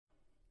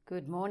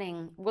Good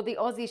morning. Well, the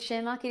Aussie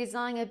share market is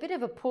eyeing a bit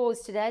of a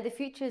pause today. The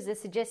futures are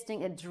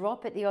suggesting a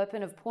drop at the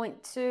open of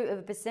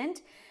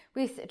 0.2%,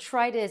 with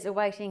traders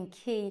awaiting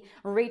key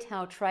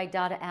retail trade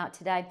data out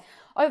today.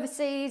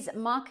 Overseas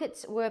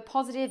markets were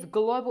positive.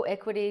 Global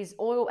equities,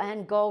 oil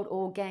and gold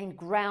all gained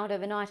ground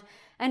overnight.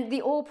 And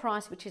the oil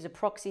price, which is a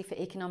proxy for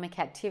economic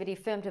activity,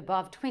 firmed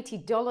above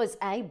 $20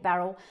 a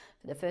barrel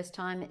for the first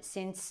time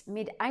since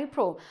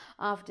mid-April,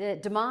 after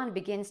demand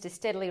begins to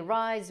steadily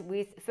rise,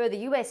 with further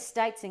US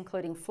states,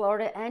 including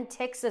Florida and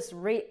Texas,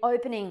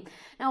 reopening.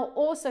 Now,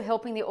 also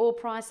helping the oil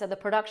price are the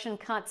production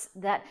cuts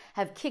that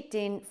have kicked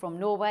in from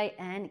Norway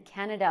and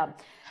Canada.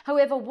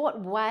 However,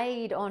 what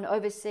weighed on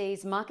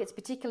overseas markets,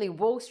 particularly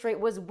Wall Street,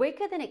 was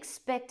weaker than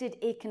expected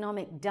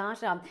economic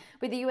data,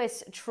 with the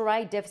US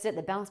trade deficit,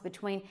 the balance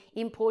between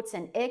imports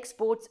and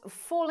exports,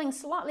 falling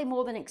slightly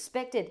more than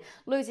expected,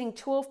 losing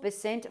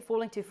 12%,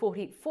 falling to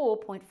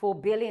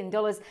 $44.4 billion.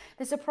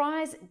 The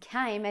surprise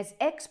came as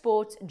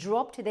exports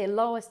dropped to their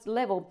lowest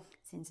level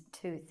since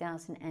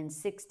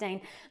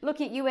 2016.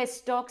 Looking at US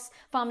stocks,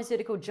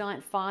 pharmaceutical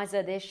giant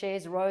Pfizer, their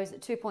shares rose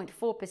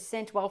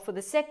 2.4%, while for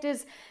the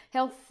sectors,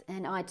 health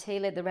and IT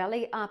led the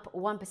rally, up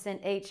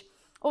 1% each.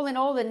 All in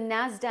all, the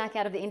Nasdaq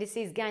out of the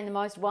indices gained the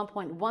most,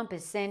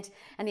 1.1%,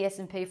 and the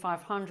S&P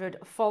 500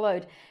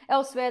 followed.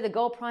 Elsewhere, the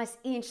gold price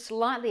inched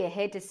slightly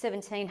ahead to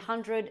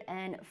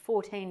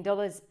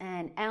 $1,714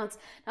 an ounce.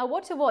 Now,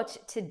 what to watch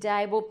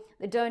today? Well,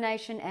 the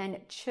donation and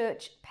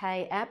church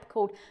pay app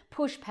called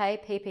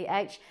PushPay,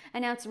 PPH,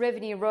 announced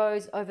revenue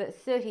rose over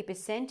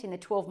 30% in the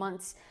 12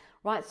 months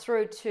right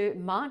through to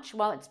March,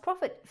 while its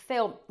profit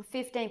fell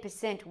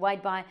 15%,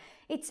 weighed by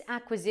its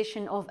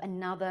acquisition of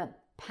another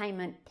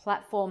payment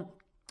platform.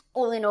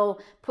 All in all,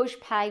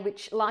 PushPay,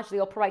 which largely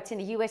operates in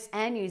the US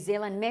and New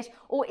Zealand, met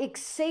or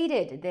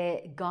exceeded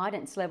their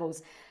guidance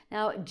levels.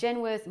 Now,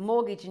 Genworth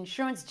Mortgage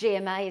Insurance,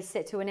 GMA, is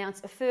set to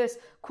announce a first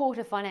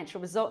quarter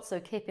financial results, so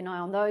keep an eye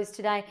on those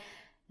today.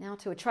 Now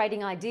to a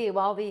trading idea.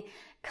 While the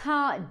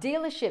car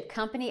dealership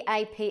company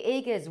AP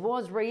Eagers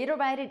was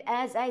reiterated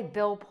as a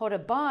Bell Potter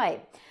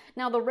buy.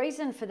 Now, the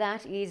reason for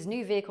that is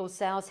new vehicle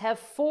sales have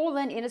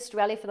fallen in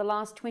Australia for the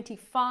last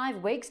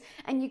 25 weeks,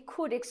 and you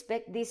could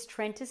expect this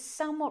trend to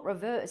somewhat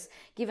reverse,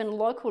 given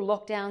local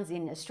lockdowns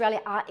in Australia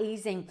are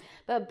easing.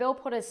 But Bell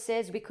Potter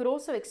says we could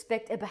also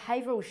expect a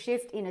behavioural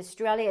shift in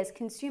Australia, as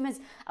consumers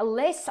are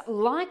less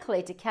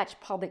likely to catch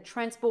public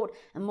transport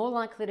and more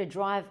likely to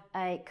drive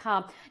a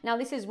car. Now,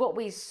 this is what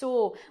we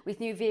saw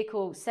with new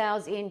vehicle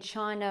sales in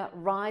China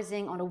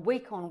rising on a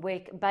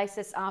week-on-week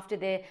basis after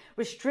their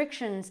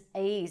restrictions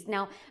eased.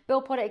 Now,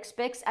 Bell Potter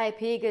expects AP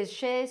Eagers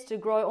shares to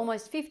grow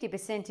almost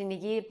 50% in a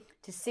year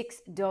to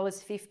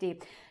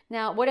 $6.50.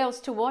 Now, what else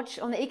to watch?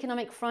 On the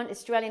economic front,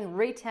 Australian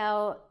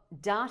retail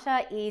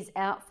data is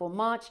out for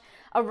March.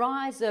 A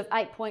rise of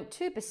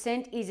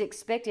 8.2% is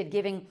expected,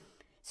 given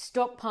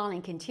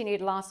stockpiling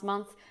continued last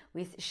month,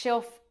 with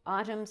shelf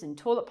items and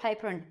toilet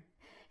paper and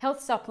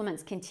health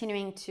supplements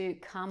continuing to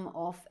come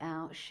off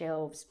our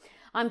shelves.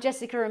 I'm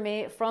Jessica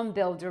Amir from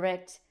Bell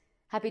Direct.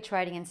 Happy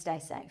trading and stay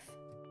safe.